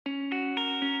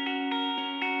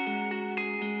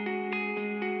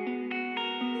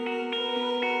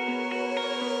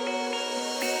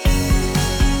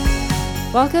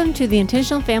Welcome to the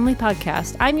Intentional Family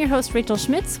Podcast. I'm your host, Rachel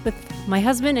Schmitz, with my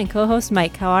husband and co-host,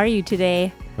 Mike. How are you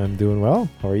today? I'm doing well.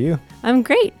 How are you? I'm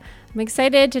great. I'm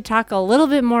excited to talk a little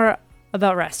bit more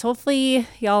about rest. Hopefully,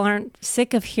 y'all aren't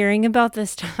sick of hearing about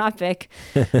this topic,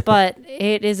 but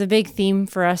it is a big theme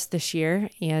for us this year,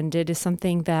 and it is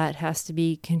something that has to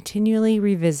be continually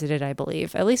revisited, I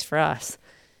believe, at least for us.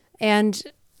 And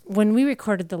when we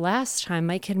recorded the last time,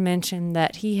 Mike had mentioned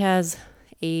that he has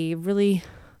a really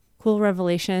cool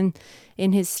revelation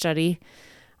in his study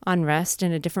on rest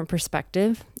in a different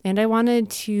perspective. And I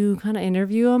wanted to kind of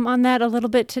interview him on that a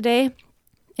little bit today.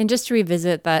 And just to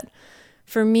revisit that,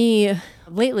 for me,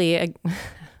 lately,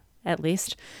 at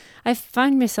least, I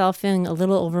find myself feeling a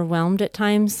little overwhelmed at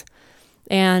times.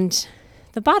 And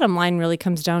the bottom line really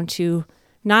comes down to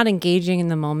not engaging in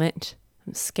the moment.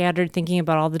 I'm scattered thinking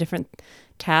about all the different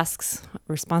tasks,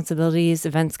 responsibilities,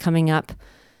 events coming up.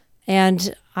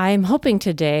 And I'm hoping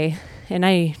today, and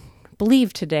I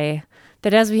believe today,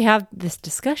 that as we have this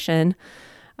discussion,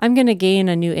 I'm going to gain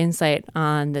a new insight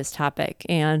on this topic.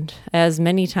 And as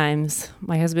many times,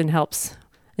 my husband helps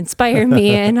inspire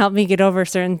me and help me get over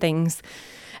certain things.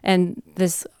 And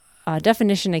this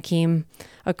definition I came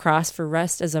across for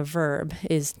rest as a verb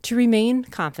is to remain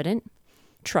confident,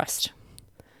 trust,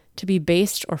 to be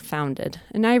based or founded.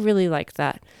 And I really like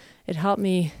that. It helped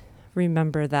me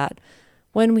remember that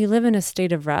when we live in a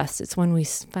state of rest, it's when we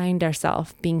find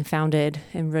ourselves being founded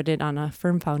and rooted on a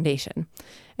firm foundation.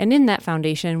 And in that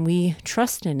foundation, we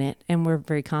trust in it, and we're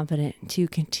very confident to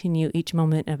continue each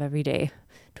moment of every day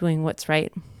doing what's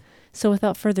right. So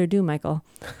without further ado, Michael,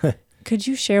 could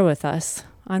you share with us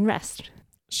on rest?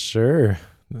 Sure.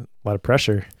 A lot of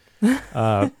pressure.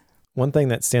 One thing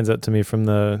that stands out to me from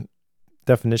the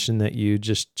definition that you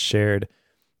just shared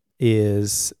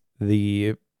is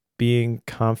the being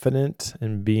confident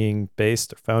and being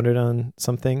based or founded on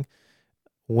something.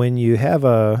 When you have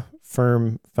a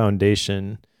firm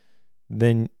foundation,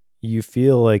 then you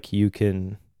feel like you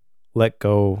can let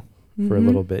go for a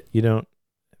little bit. You don't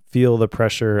feel the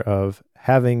pressure of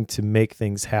having to make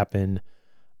things happen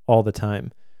all the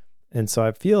time. And so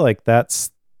I feel like that's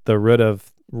the root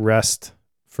of rest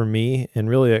for me. And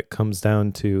really it comes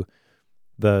down to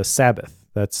the Sabbath.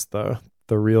 That's the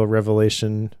real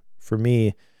revelation for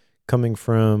me, coming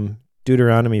from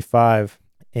Deuteronomy 5.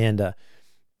 And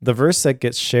the verse that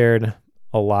gets shared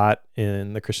a lot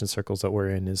in the Christian circles that we're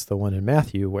in is the one in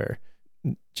Matthew where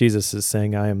Jesus is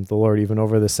saying, I am the Lord, even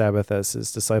over the Sabbath, as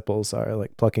his disciples are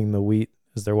like plucking the wheat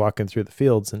as they're walking through the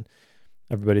fields. And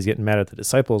everybody's getting mad at the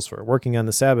disciples for working on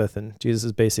the Sabbath. And Jesus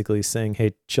is basically saying,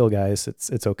 hey, chill guys,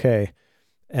 it's okay.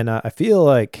 And I feel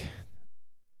like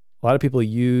a lot of people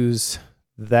use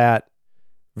that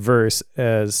verse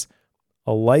as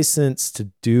a license to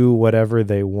do whatever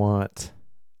they want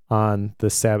on the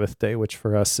Sabbath day, which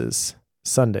for us is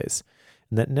Sundays.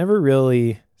 And that never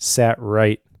really sat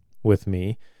right with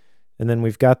me. And then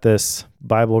we've got this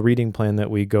Bible reading plan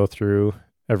that we go through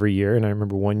every year. And I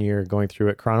remember one year going through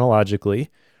it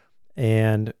chronologically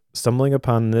and stumbling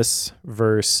upon this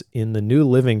verse in the New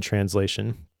Living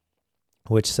Translation,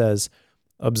 which says,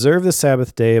 observe the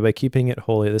Sabbath day by keeping it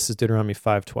holy. This is Deuteronomy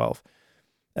 5:12.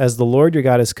 As the Lord your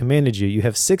God has commanded you, you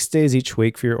have 6 days each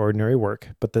week for your ordinary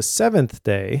work, but the seventh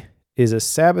day is a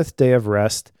Sabbath day of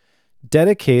rest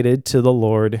dedicated to the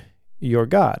Lord your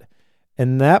God.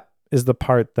 And that is the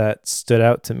part that stood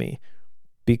out to me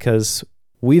because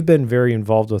we've been very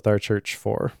involved with our church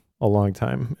for a long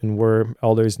time, and we're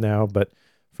elders now, but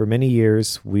for many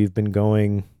years we've been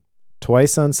going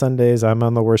twice on Sundays. I'm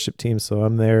on the worship team, so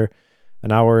I'm there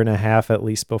an hour and a half at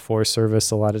least before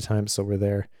service a lot of times, so we're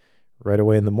there right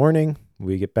away in the morning.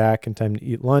 We get back in time to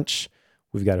eat lunch.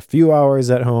 We've got a few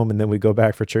hours at home, and then we go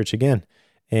back for church again.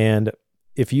 And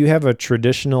if you have a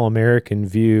traditional American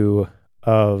view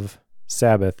of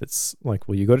Sabbath, it's like,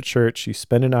 well, you go to church, you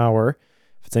spend an hour.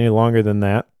 If it's any longer than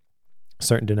that,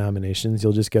 certain denominations,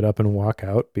 you'll just get up and walk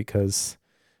out because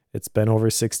it's been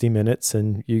over 60 minutes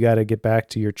and you got to get back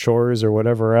to your chores or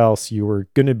whatever else you were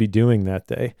going to be doing that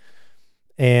day.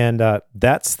 And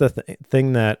that's the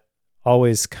thing that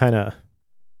always kind of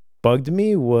bugged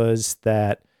me, was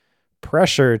that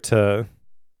pressure to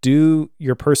do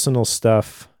your personal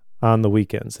stuff on the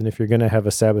weekends. And if you're going to have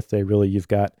a Sabbath day, really, you've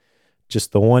got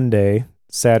just the one day,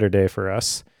 Saturday for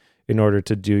us, in order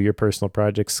to do your personal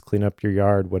projects, clean up your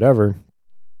yard, whatever,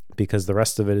 because the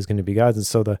rest of it is going to be God's. And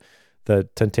so the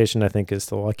temptation, I think, is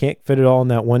to, well, I can't fit it all in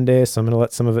that one day, so I'm going to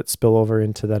let some of it spill over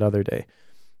into that other day.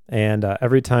 And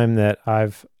every time that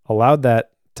I've allowed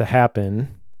that to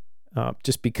happen,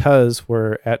 just because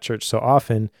we're at church so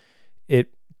often,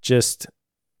 it just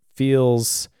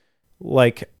feels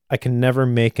like I can never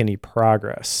make any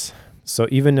progress. So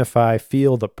even if I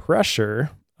feel the pressure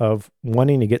of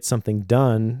wanting to get something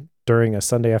done during a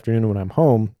Sunday afternoon when I'm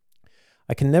home,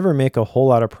 I can never make a whole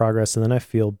lot of progress, and then I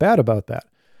feel bad about that.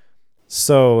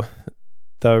 So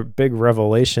the big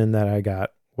revelation that I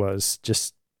got was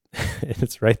just,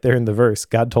 it's right there in the verse.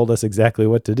 God told us exactly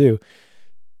what to do.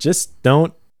 Just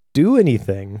don't do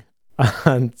anything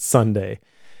on Sunday.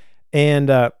 And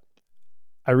I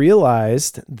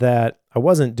realized that I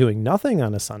wasn't doing nothing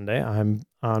on a Sunday. I'm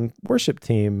on worship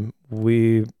team.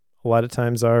 We a lot of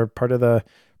times are part of the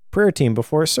prayer team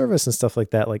before service and stuff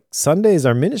like that. Like Sundays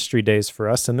are ministry days for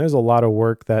us, and there's a lot of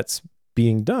work that's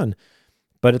being done.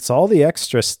 But it's all the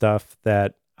extra stuff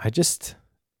that I just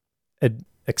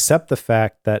accept the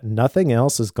fact that nothing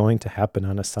else is going to happen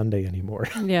on a Sunday anymore.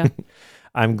 Yeah.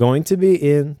 I'm going to be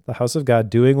in the house of God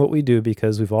doing what we do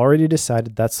because we've already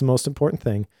decided that's the most important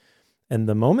thing. And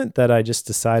the moment that I just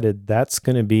decided that's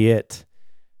going to be it,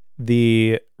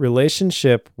 the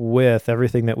relationship with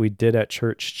everything that we did at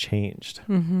church changed.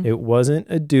 Mm-hmm. It wasn't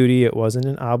a duty. It wasn't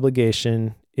an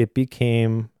obligation. It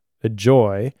became a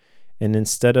joy. And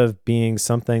instead of being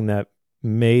something that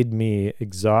made me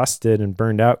exhausted and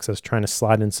burned out because I was trying to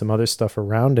slide in some other stuff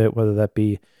around it, whether that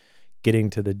be getting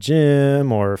to the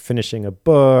gym or finishing a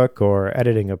book or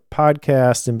editing a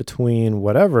podcast in between,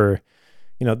 whatever,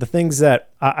 the things that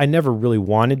I never really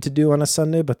wanted to do on a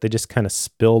Sunday, but they just kind of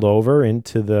spilled over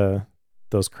into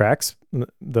those cracks,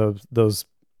 those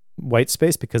white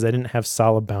space, because I didn't have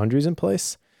solid boundaries in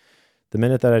place. The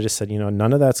minute that I just said,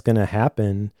 none of that's going to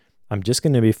happen, I'm just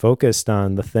going to be focused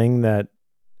on the thing that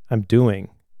I'm doing,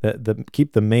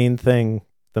 keep the main thing.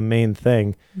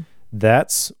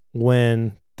 That's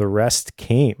when the rest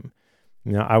came.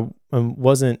 I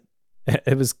wasn't,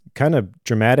 it was kind of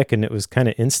dramatic and it was kind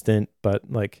of instant, but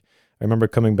like I remember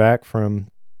coming back from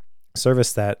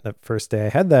service that first day, I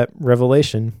had that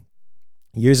revelation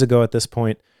years ago at this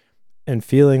point and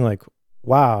feeling like,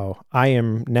 wow, I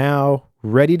am now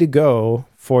ready to go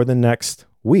for the next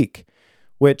week,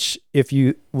 which if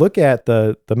you look at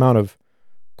the amount of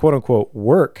quote unquote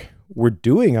work we're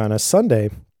doing on a Sunday,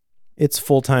 it's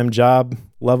full-time job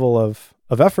level of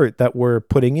effort that we're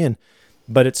putting in.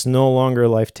 But it's no longer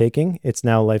life-taking. It's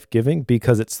now life-giving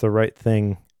because it's the right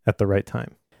thing at the right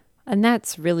time. And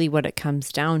that's really what it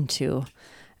comes down to.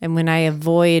 And when I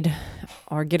avoid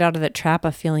or get out of that trap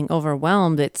of feeling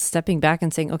overwhelmed, it's stepping back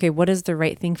and saying, okay, what is the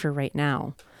right thing for right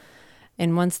now?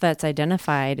 And once that's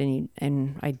identified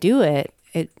and I do it,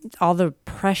 all the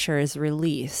pressure is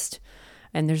released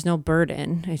and there's no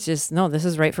burden. It's just, no, this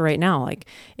is right for right now. Like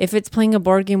if it's playing a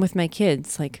board game with my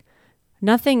kids, like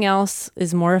nothing else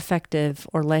is more effective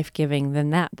or life-giving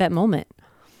than that moment.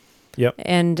 Yep.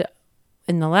 And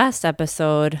in the last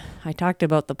episode, I talked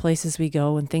about the places we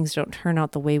go when things don't turn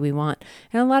out the way we want.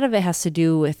 And a lot of it has to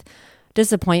do with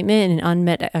disappointment and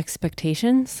unmet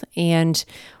expectations. And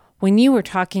when you were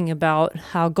talking about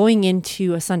how going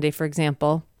into a Sunday, for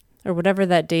example, or whatever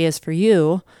that day is for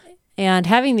you, and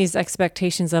having these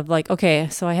expectations of like, okay,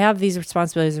 so I have these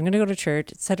responsibilities. I'm going to go to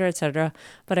church, et cetera,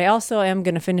 but I also am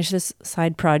going to finish this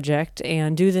side project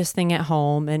and do this thing at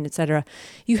home and et cetera.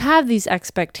 You have these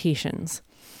expectations,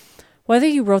 whether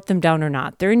you wrote them down or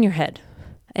not, they're in your head.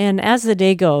 And as the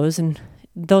day goes and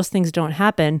those things don't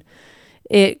happen,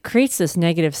 it creates this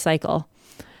negative cycle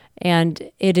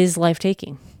and it is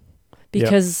life-taking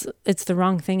because it's the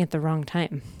wrong thing at the wrong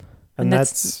time. And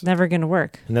that's never going to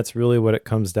work. And that's really what it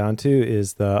comes down to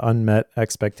is the unmet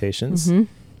expectations.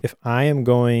 Mm-hmm. If I am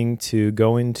going to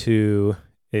go into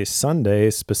a Sunday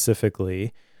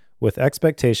specifically with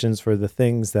expectations for the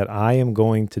things that I am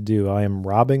going to do, I am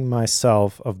robbing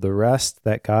myself of the rest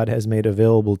that God has made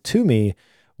available to me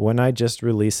when I just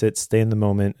release it, stay in the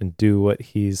moment, and do what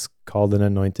He's called and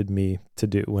anointed me to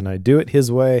do. When I do it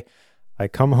His way, I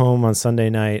come home on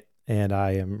Sunday night, and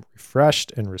I am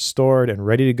refreshed and restored and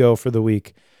ready to go for the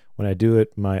week. When I do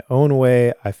it my own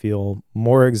way, I feel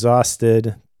more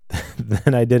exhausted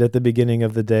than I did at the beginning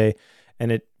of the day.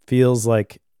 And it feels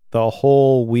like the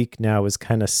whole week now is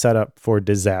kind of set up for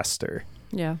disaster.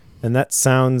 Yeah. And that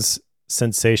sounds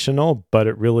sensational, but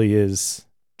it really is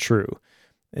true.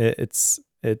 It's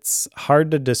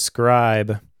hard to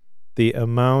describe the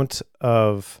amount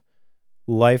of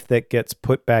life that gets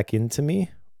put back into me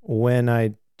when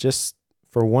I just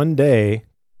for one day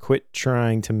quit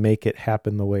trying to make it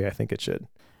happen the way I think it should.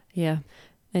 Yeah.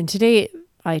 And today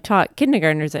I taught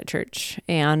kindergartners at church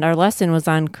and our lesson was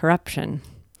on corruption.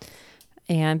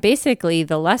 And basically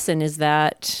the lesson is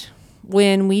that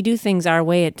when we do things our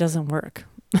way, it doesn't work.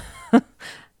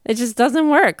 It just doesn't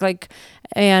work. Like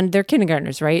And they're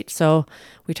kindergartners, right? So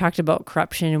we talked about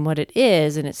corruption and what it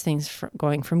is, and it's things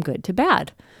going from good to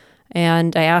bad.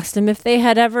 And I asked them if they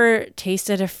had ever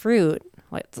tasted a fruit,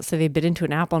 like let's say they bit into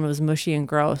an apple and it was mushy and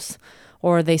gross,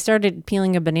 or they started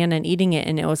peeling a banana and eating it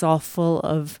and it was all full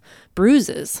of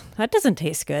bruises. That doesn't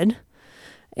taste good.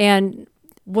 And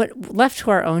what left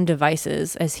to our own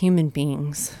devices as human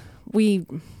beings, we're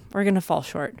going to fall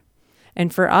short.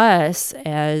 And for us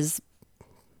as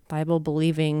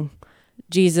Bible-believing,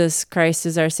 Jesus Christ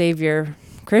is our Savior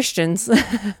Christians,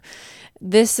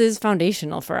 this is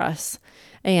foundational for us.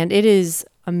 And it is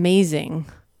amazing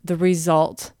the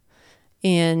result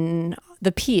in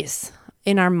the peace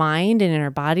in our mind and in our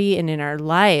body and in our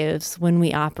lives when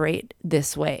we operate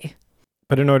this way.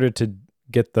 But in order to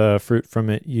get the fruit from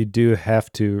it, you do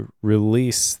have to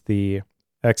release the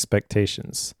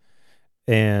expectations.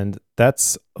 And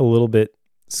that's a little bit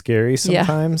scary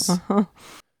sometimes,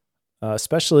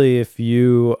 especially if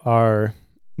you are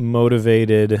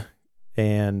motivated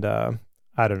and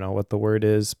I don't know what the word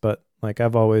is, but like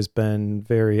I've always been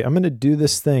I'm going to do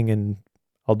this thing and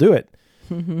I'll do it.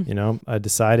 You know, I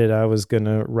decided I was going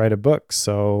to write a book.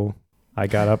 So I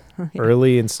got up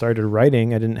early and started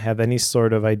writing. I didn't have any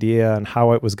sort of idea on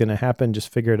how it was going to happen. Just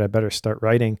figured I better start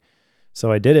writing.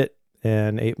 So I did it.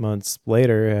 And 8 months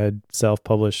later, I had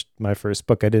self-published my first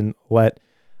book. I didn't let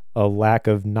a lack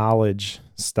of knowledge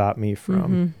stop me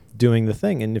from doing the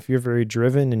thing. And if you're very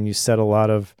driven and you set a lot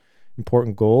of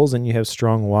important goals and you have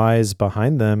strong whys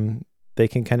behind them, they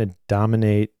can kind of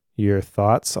dominate your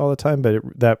thoughts all the time. But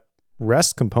that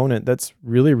rest component, that's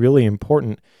really, really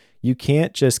important. You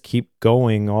can't just keep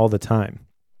going all the time.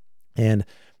 And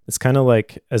it's kind of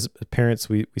like as parents,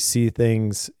 we see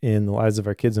things in the lives of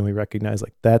our kids and we recognize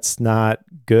like, that's not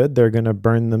good. They're going to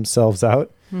burn themselves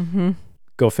out.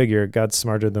 Go figure. God's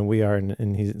smarter than we are.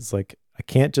 And he's like, I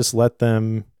can't just let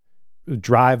them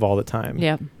drive all the time.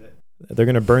 Yeah. They're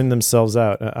going to burn themselves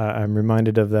out. I'm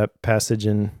reminded of that passage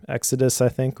in Exodus, I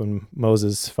think, when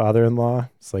Moses' father-in-law,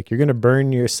 it's like, you're going to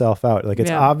burn yourself out. Like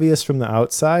it's obvious from the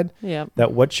outside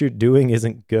that what you're doing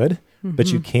isn't good,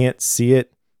 but you can't see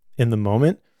it in the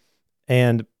moment.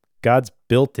 And God's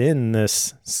built in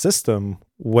this system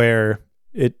where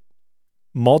it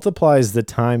multiplies the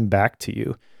time back to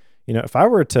you. You know, if I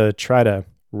were to try to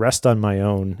rest on my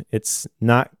own, it's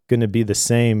not going to be the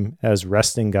same as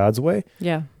resting God's way.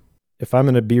 Yeah. If I'm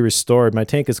going to be restored, my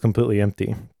tank is completely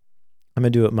empty. I'm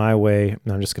going to do it my way.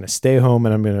 And I'm just going to stay home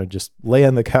and I'm going to just lay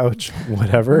on the couch,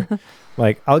 whatever.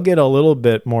 Like I'll get a little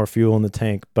bit more fuel in the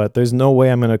tank, but there's no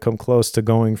way I'm going to come close to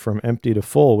going from empty to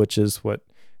full, which is what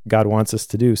God wants us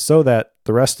to do, so that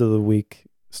the rest of the week,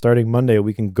 starting Monday,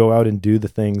 we can go out and do the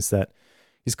things that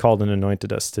he's called and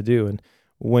anointed us to do. And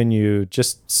when you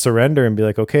just surrender and be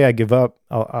like, okay, I give up,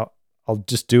 I'll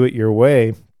just do it your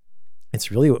way.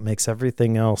 It's really what makes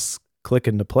everything else click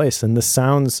into place. And this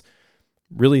sounds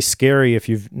really scary if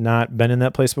you've not been in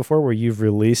that place before where you've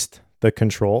released the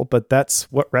control, but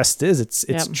that's what rest is.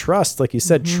 It's trust. Like you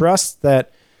said, trust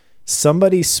that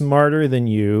somebody smarter than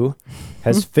you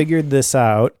has figured this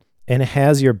out and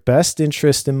has your best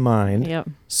interest in mind.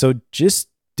 So just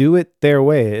do it their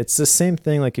way. It's the same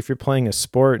thing. Like if you're playing a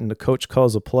sport and the coach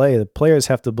calls a play, the players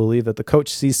have to believe that the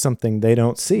coach sees something they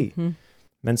don't see.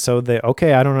 And so I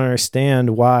don't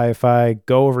understand why if I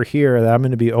go over here that I'm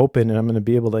going to be open and I'm going to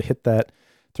be able to hit that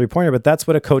 3-pointer. But that's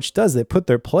what a coach does. They put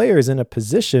their players in a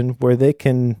position where they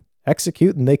can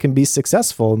execute and they can be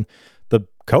successful. And the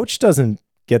coach doesn't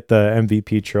get the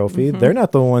MVP trophy. They're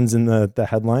not the ones in the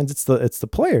headlines. It's the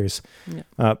players.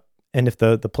 And if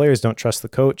the players don't trust the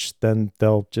coach, then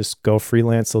they'll just go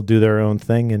freelance. They'll do their own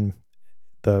thing, and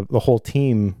the whole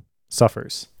team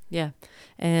suffers. Yeah.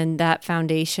 And that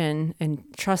foundation and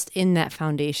trust in that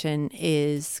foundation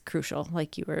is crucial,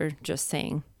 like you were just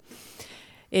saying.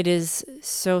 It is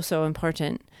so, so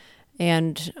important.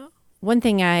 And one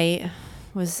thing I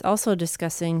was also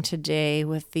discussing today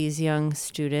with these young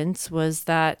students was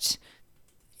that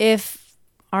if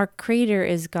our Creator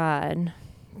is God,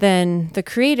 then the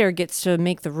Creator gets to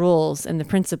make the rules and the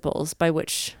principles by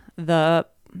which the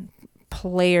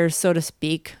players, so to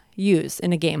speak, use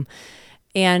in a game.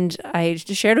 And I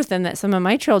shared with them that some of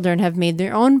my children have made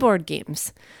their own board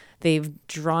games. They've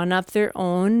drawn up their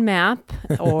own map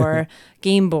or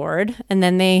game board, and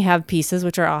then they have pieces,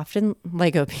 which are often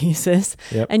Lego pieces,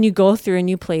 and you go through and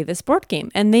you play this board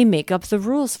game, and they make up the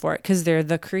rules for it because they're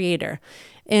the creator.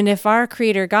 And if our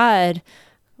Creator God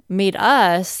made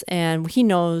us and he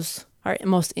knows our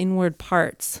most inward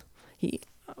parts, he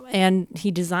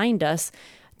designed us,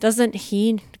 doesn't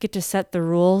he get to set the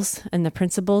rules and the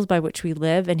principles by which we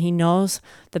live? And he knows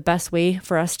the best way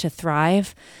for us to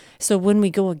thrive. So when we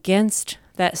go against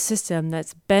that system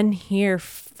that's been here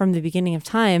from the beginning of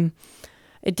time,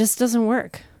 it just doesn't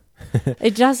work.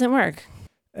 It doesn't work.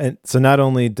 And so not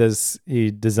only does he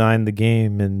design the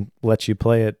game and let you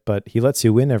play it, but he lets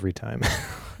you win every time.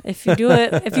 If you do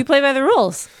it, if you play by the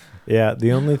rules. Yeah.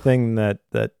 The only thing that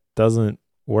doesn't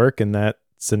work in that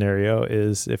scenario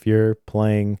is if you're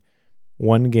playing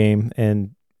one game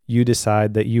and you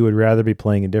decide that you would rather be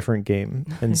playing a different game.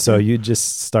 And so you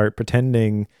just start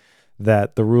pretending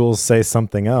that the rules say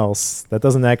something else. That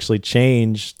doesn't actually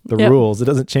change the rules. It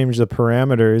doesn't change the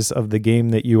parameters of the game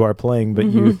that you are playing, but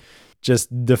you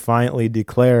just defiantly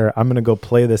declare, I'm going to go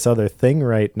play this other thing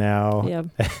right now. Yep.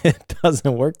 It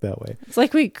doesn't work that way. It's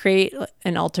like we create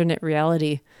an alternate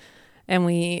reality and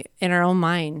we, in our own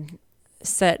mind,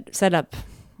 set up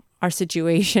our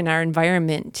situation, our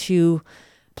environment to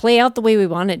play out the way we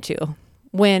want it to,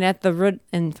 when at the root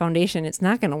and foundation, it's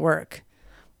not going to work.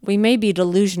 We may be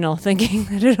delusional thinking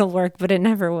that it'll work, but it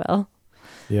never will.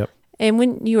 Yep. And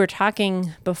when you were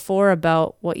talking before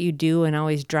about what you do and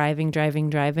always driving,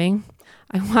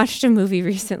 I watched a movie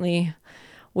recently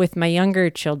with my younger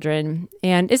children,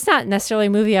 and it's not necessarily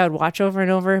a movie I would watch over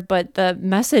and over, but the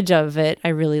message of it I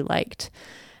really liked.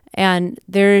 And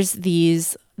there's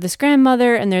this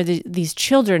grandmother and there are these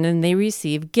children, and they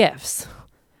receive gifts.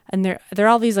 And they're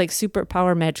all these like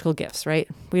superpower magical gifts, right?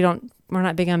 We're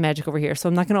not big on magic over here, so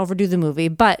I'm not going to overdo the movie,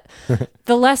 but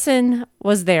the lesson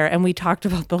was there and we talked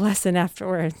about the lesson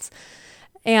afterwards.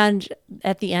 And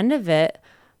at the end of it,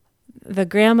 the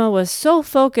grandma was so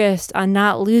focused on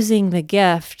not losing the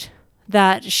gift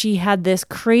that she had this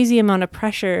crazy amount of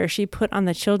pressure she put on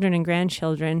the children and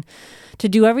grandchildren to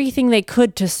do everything they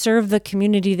could to serve the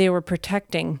community they were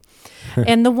protecting.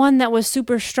 And the one that was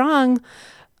super strong,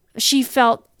 she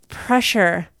felt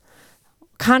pressure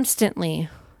constantly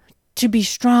to be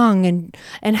strong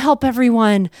and help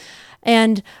everyone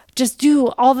and just do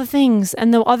all the things.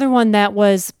 And the other one that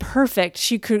was perfect,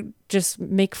 she could just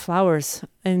make flowers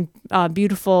and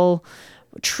beautiful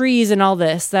trees and all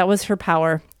this. That was her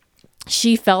power.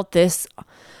 She felt this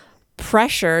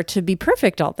pressure to be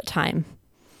perfect all the time.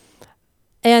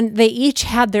 And they each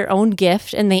had their own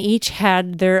gift and they each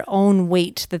had their own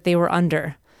weight that they were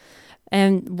under.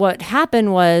 And what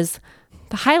happened was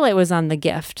the highlight was on the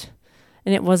gift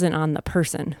and it wasn't on the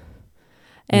person.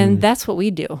 And that's what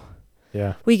we do.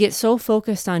 Yeah. We get so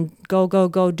focused on go,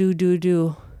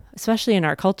 do, especially in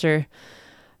our culture,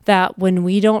 that when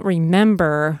we don't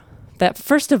remember that,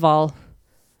 first of all,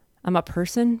 I'm a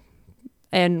person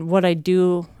and what I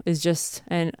do is just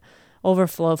an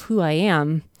overflow of who I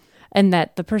am, and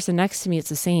that the person next to me is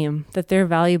the same, that they're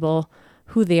valuable,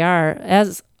 who they are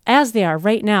as they are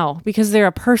right now, because they're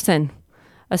a person,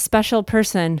 a special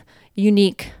person,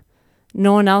 unique.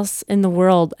 No one else in the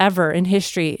world ever in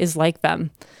history is like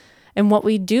them. And what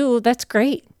we do, that's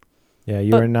great. Yeah,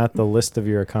 you are not the list of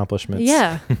your accomplishments.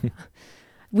 Yeah.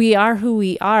 We are who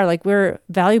we are. Like, we're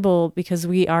valuable because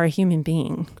we are a human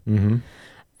being. Mm-hmm.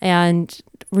 And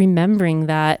remembering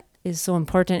that is so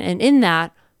important. And in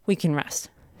that, we can rest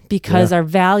because our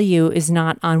value is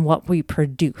not on what we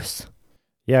produce.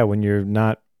 Yeah, when you're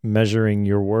not measuring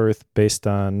your worth based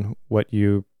on what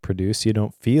you produce, you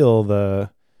don't feel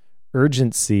the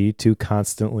urgency to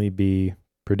constantly be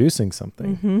producing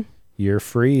something. Mm-hmm. You're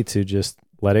free to just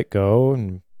let it go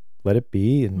and let it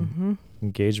be and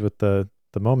engage with the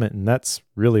moment. And that's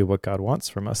really what God wants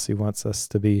from us. He wants us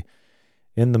to be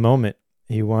in the moment.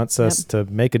 He wants us to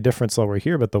make a difference while we're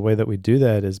here. But the way that we do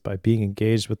that is by being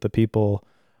engaged with the people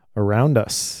around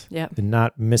us and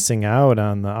not missing out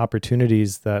on the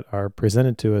opportunities that are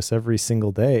presented to us every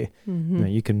single day. Mm-hmm. You know,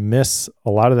 you can miss a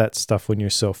lot of that stuff when you're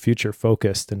so future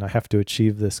focused and I have to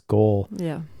achieve this goal.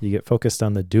 Yeah. You get focused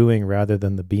on the doing rather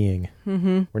than the being.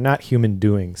 Mm-hmm. We're not human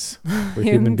doings. We're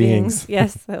human beings.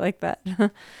 Yes, I like that.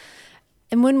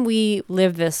 And when we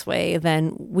live this way,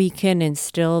 then we can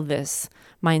instill this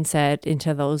mindset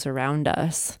into those around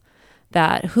us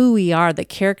that who we are, the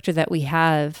character that we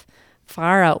have,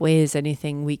 far outweighs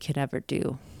anything we could ever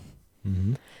do.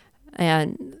 Mm-hmm.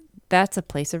 And that's a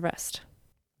place of rest.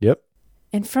 Yep.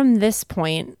 And from this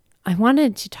point, I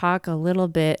wanted to talk a little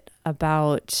bit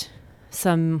about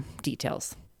some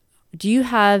details. Do you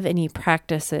have any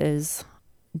practices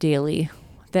daily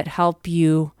that help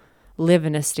you live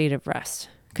in a state of rest?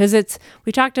 Because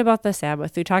we talked about the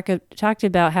Sabbath. We talked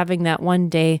about having that one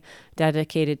day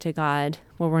dedicated to God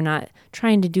where we're not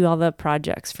trying to do all the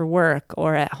projects for work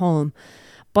or at home.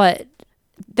 But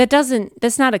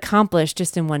that's not accomplished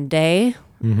just in one day.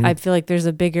 Mm-hmm. I feel like there's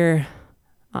a bigger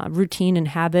routine and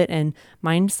habit and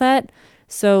mindset.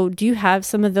 So do you have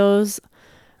some of those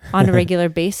on a regular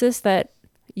basis that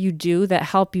you do that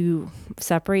help you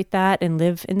separate that and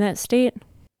live in that state?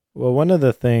 Well, one of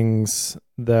the things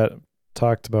that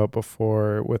talked about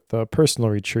before with the personal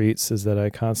retreats is that I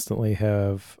constantly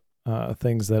have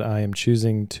things that I am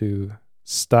choosing to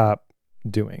stop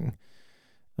doing.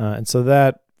 And so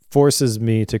that forces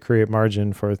me to create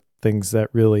margin for things that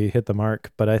really hit the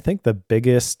mark. But I think the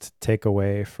biggest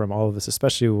takeaway from all of this,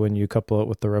 especially when you couple it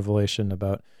with the revelation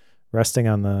about resting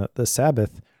on the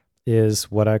Sabbath, is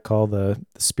what I call the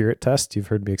spirit test. You've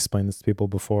heard me explain this to people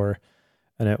before.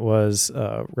 And it was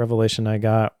a revelation I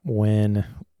got when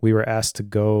we were asked to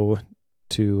go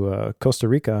to Costa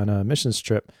Rica on a missions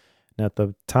trip. And at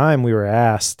the time we were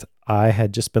asked, I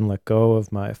had just been let go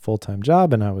of my full-time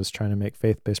job and I was trying to make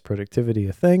faith-based productivity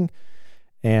a thing.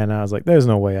 And I was like, there's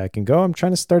no way I can go. I'm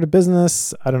trying to start a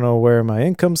business. I don't know where my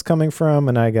income's coming from.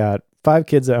 And I got 5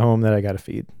 kids at home that I got to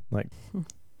feed. Like,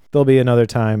 there'll be another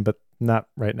time, but not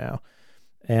right now.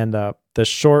 And the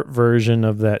short version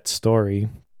of that story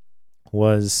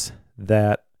was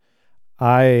that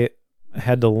I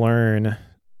had to learn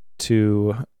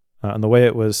to, and the way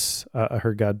it was, I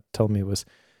heard God tell me was,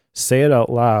 say it out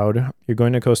loud. You're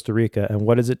going to Costa Rica, and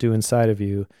what does it do inside of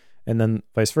you? And then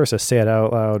vice versa, say it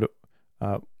out loud.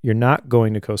 You're not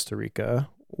going to Costa Rica.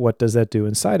 What does that do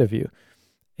inside of you?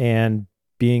 And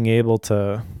being able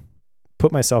to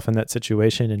put myself in that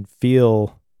situation and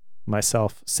feel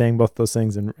myself saying both those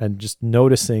things and just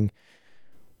noticing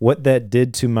what that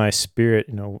did to my spirit.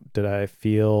 Did I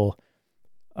feel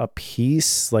a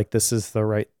peace, like this is the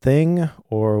right thing?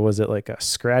 Or was it like a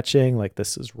scratching, like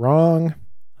this is wrong?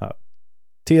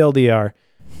 TLDR,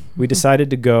 we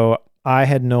decided to go. I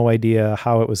had no idea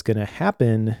how it was going to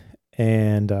happen.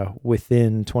 And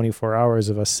within 24 hours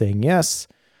of us saying yes,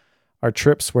 our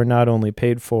trips were not only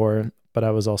paid for, but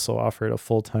I was also offered a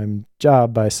full-time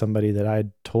job by somebody that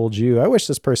I'd told you, I wish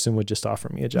this person would just offer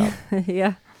me a job.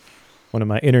 Yeah. One of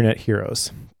my internet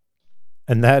heroes.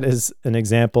 And that is an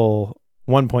example,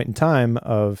 one point in time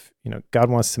of, God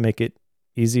wants to make it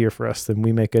easier for us than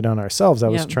we make it on ourselves. I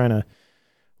was trying to,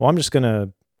 I'm just going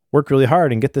to work really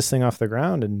hard and get this thing off the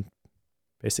ground. And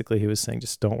basically he was saying,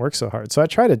 just don't work so hard. So I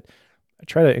try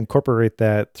to incorporate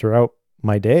that throughout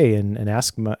my day and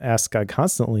ask God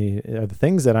constantly, are the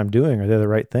things that I'm doing, are they the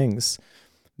right things?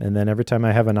 And then every time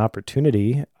I have an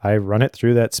opportunity, I run it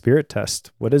through that spirit test.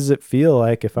 What does it feel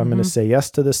like if I'm going to say yes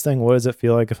to this thing? What does it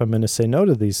feel like if I'm going to say no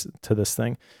to this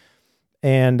thing?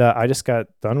 And I just got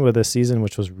done with a season,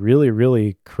 which was really,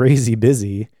 really crazy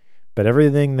busy. But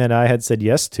everything that I had said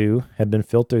yes to had been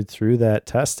filtered through that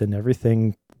test and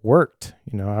everything worked.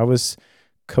 I was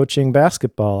coaching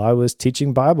basketball. I was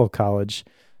teaching Bible college.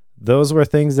 Those were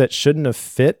things that shouldn't have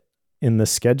fit in the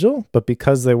schedule, but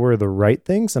because they were the right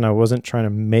things and I wasn't trying to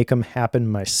make them happen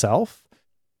myself,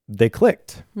 they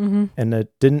clicked. And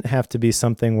it didn't have to be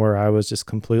something where I was just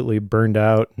completely burned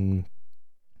out and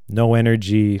no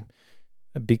energy,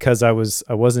 because I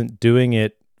wasn't doing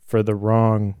it for the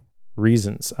wrong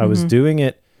reasons. I was doing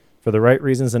it for the right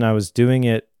reasons, and I was doing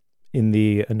it in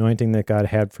the anointing that God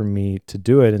had for me to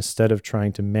do it, instead of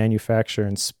trying to manufacture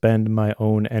and spend my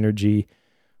own energy,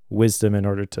 wisdom in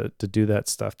order to do that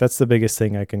stuff. That's the biggest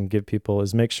thing I can give people,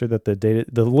 is make sure that the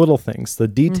little things, the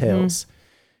details,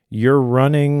 you're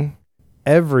running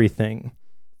everything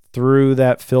through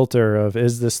that filter of,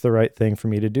 is this the right thing for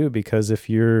me to do? Because if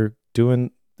you're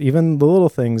doing even the little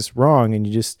things wrong and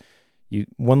you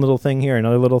one little thing here,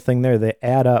 another little thing there, they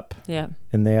add up. Yeah.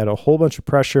 And they add a whole bunch of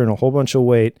pressure and a whole bunch of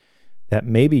weight that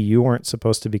maybe you weren't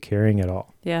supposed to be carrying at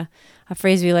all. Yeah. A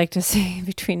phrase we like to say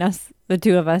between us, the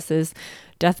two of us, is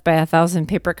death by 1,000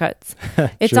 paper cuts.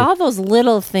 It's all those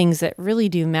little things that really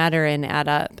do matter and add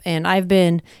up. And I've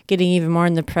been getting even more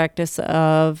in the practice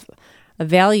of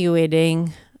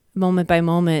evaluating moment by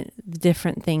moment the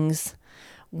different things,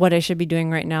 what I should be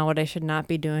doing right now, what I should not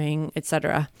be doing,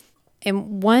 etc.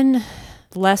 And one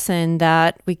lesson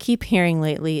that we keep hearing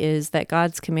lately is that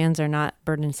God's commands are not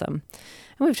burdensome.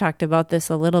 And we've talked about this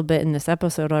a little bit in this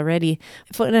episode already.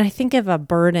 When I think of a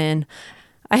burden,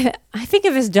 I think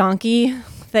of his donkey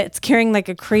that's carrying like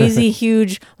a crazy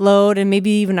huge load and maybe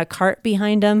even a cart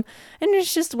behind him. And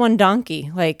it's just one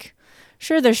donkey. Like,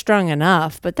 sure, they're strong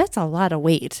enough, but that's a lot of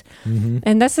weight.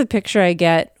 And that's the picture I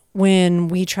get when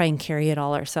we try and carry it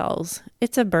all ourselves.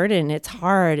 It's a burden. It's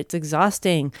hard. It's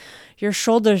exhausting. Your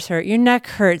shoulders hurt. Your neck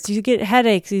hurts. You get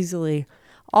headaches easily.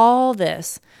 All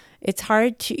this. It's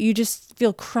hard you just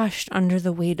feel crushed under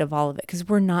the weight of all of it because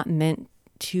we're not meant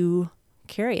to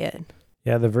carry it.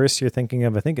 Yeah, the verse you're thinking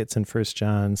of, I think it's in 1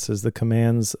 John, says the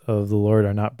commands of the Lord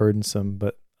are not burdensome,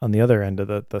 but on the other end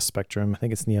of the spectrum, I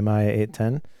think it's Nehemiah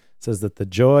 8:10, says that the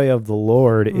joy of the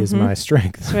Lord is my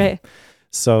strength. That's right.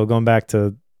 So going back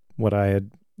to what I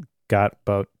had got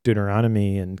about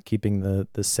Deuteronomy and keeping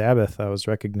the Sabbath, I was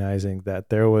recognizing that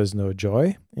there was no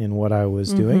joy in what I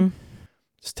was doing.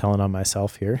 Just telling on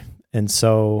myself here. And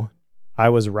so I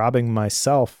was robbing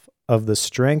myself of the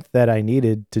strength that I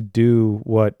needed to do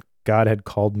what God had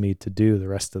called me to do the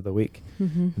rest of the week.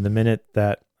 And the minute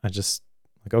that I just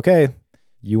like, okay,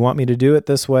 you want me to do it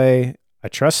this way, I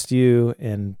trust you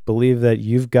and believe that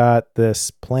you've got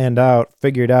this planned out,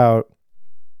 figured out.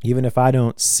 Even if I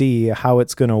don't see how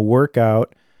it's going to work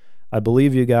out, I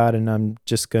believe you, God, and I'm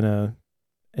just going to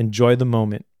enjoy the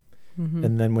moment.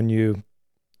 And then when you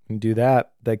do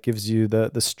that, that gives you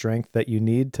the strength that you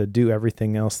need to do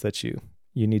everything else that you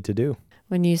need to do.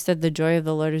 When you said the joy of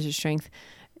the Lord is your strength,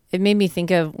 it made me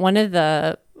think of one of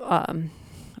the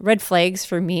red flags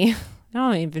for me. I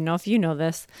don't even know if you know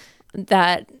this,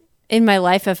 that in my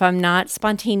life, if I'm not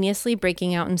spontaneously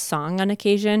breaking out in song on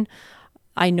occasion,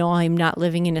 I know I'm not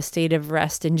living in a state of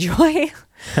rest and joy.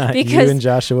 Because you and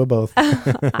Joshua both.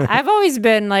 I've always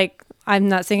been like, I'm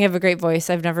not saying I have a great voice.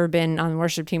 I've never been on the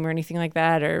worship team or anything like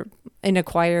that, or in a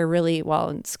choir really, well,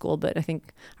 in school, but I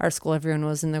think our school, everyone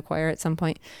was in the choir at some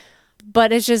point.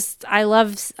 But it's just, I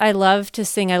love to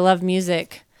sing. I love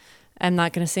music. I'm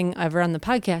not going to sing ever on the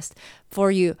podcast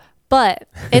for you, but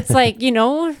it's like,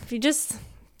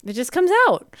 it just comes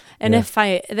out. And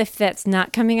if that's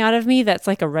not coming out of me, that's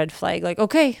like a red flag. Like,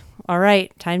 okay, all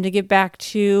right, time to get back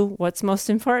to what's most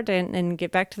important and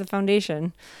get back to the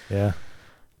foundation. Yeah.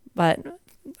 But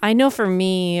I know for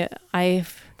me,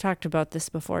 I've talked about this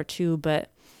before too, but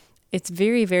it's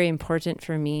very, very important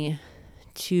for me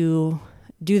to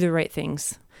do the right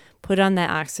things. Put on that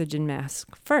oxygen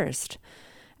mask first.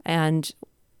 And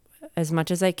as much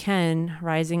as I can,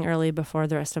 rising early before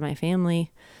the rest of my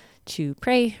family, to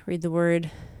pray, read the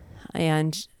word,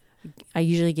 and I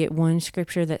usually get one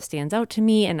scripture that stands out to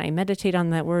me, and I meditate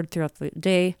on that word throughout the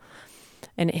day,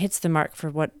 and it hits the mark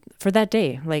for that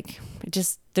day. Like,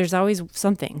 there's always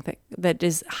something that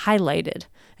is highlighted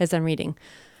as I'm reading.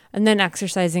 And then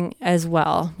exercising as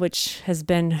well, which has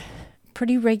been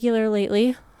pretty regular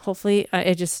lately. Hopefully,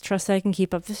 I just trust that I can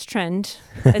keep up this trend.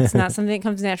 It's not something that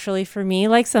comes naturally for me,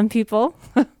 like some people,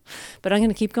 but I'm going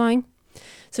to keep going.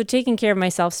 So taking care of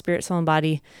myself, spirit, soul, and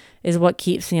body is what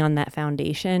keeps me on that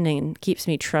foundation and keeps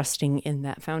me trusting in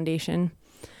that foundation.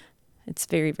 It's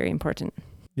very, very important.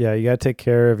 Yeah, you got to take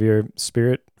care of your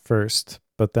spirit first,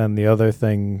 but then the other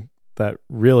thing that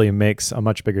really makes a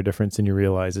much bigger difference than you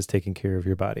realize is taking care of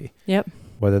your body. Yep.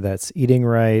 Whether that's eating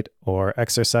right or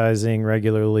exercising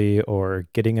regularly or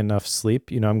getting enough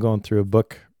sleep. I'm going through a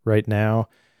book right now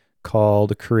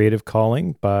called Creative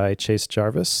Calling by Chase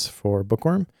Jarvis for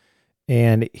Bookworm.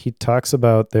 And he talks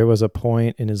about there was a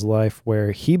point in his life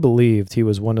where he believed he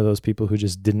was one of those people who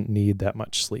just didn't need that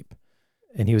much sleep.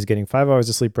 And he was getting 5 hours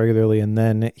of sleep regularly. And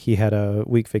then he had a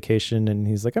week vacation and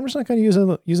he's like, I'm just not going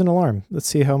to use an alarm. Let's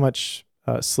see how much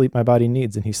sleep my body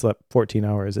needs. And he slept 14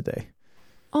 hours a day.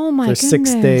 Oh my goodness. For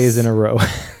 6 days in a row.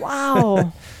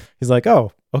 Wow. He's like,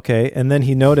 oh, okay. And then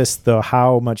he noticed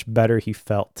how much better he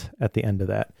felt at the end of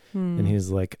that. And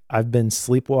he's like, I've been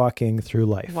sleepwalking through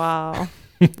life. Wow.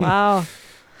 Wow.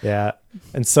 Yeah.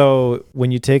 And so when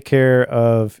you take care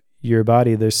of your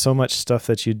body, there's so much stuff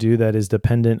that you do that is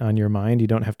dependent on your mind. You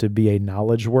don't have to be a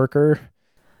knowledge worker.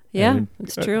 Yeah,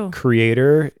 it's true.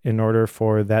 Creator in order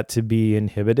for that to be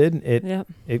inhibited.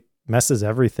 It messes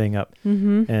everything up.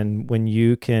 And when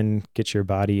you can get your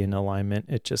body in alignment,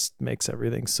 it just makes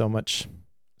everything so much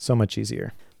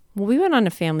easier. Well, we went on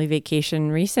a family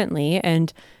vacation recently,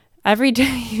 and every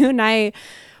day you and I,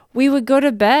 we would go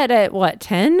to bed at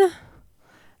 10?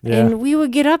 Yeah. And we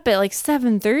would get up at like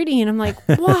 7:30, and I'm like,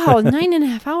 wow,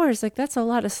 9.5 hours. Like, that's a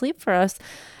lot of sleep for us.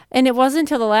 And it wasn't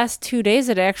until the last 2 days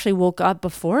that I actually woke up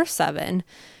before 7.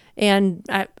 And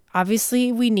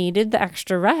obviously we needed the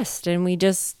extra rest, and we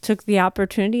just took the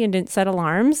opportunity and didn't set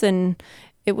alarms, and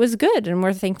it was good. And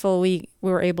we're thankful we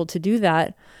were able to do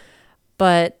that.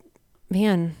 But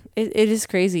man, it is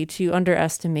crazy to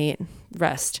underestimate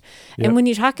rest. Yep. And when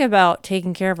you talk about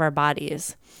taking care of our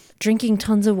bodies, drinking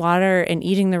tons of water and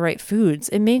eating the right foods,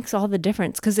 it makes all the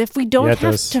difference. Because if we don't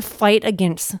have to fight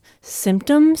against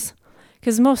symptoms,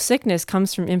 because most sickness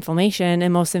comes from inflammation,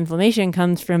 and most inflammation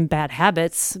comes from bad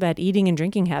habits, bad eating and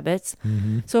drinking habits.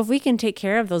 So if we can take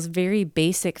care of those very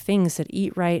basic things, that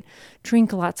eat right,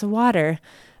 drink lots of water,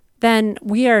 then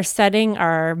we are setting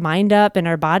our mind up and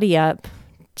our body up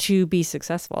to be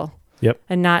successful. Yep.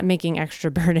 And not making extra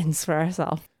burdens for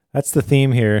ourselves. That's the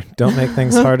theme here. Don't make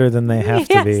things harder than they have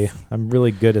to be. Yes. I'm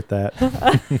really good at that.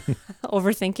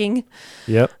 Overthinking.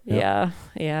 Yep.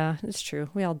 Yeah, it's true.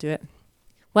 We all do it.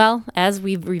 Well, as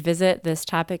we revisit this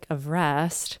topic of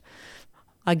rest,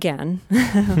 again,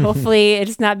 hopefully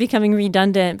it's not becoming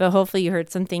redundant, but hopefully you heard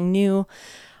something new.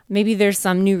 Maybe there's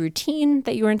some new routine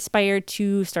that you were inspired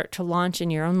to start to launch in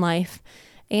your own life.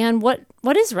 And what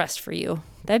is rest for you?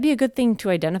 That'd be a good thing to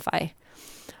identify.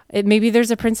 Maybe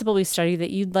there's a principle we study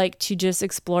that you'd like to just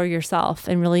explore yourself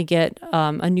and really get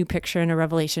a new picture and a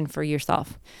revelation for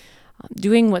yourself.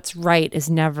 Doing what's right is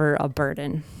never a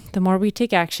burden. The more we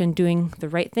take action doing the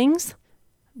right things,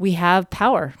 we have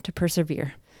power to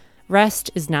persevere.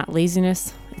 Rest is not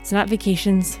laziness. It's not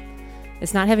vacations.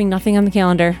 It's not having nothing on the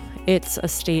calendar. It's a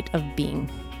state of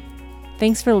being.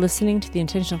 Thanks for listening to the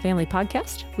Intentional Family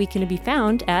Podcast. We can be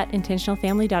found at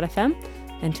intentionalfamily.fm.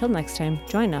 Until next time,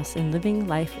 join us in living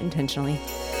life intentionally.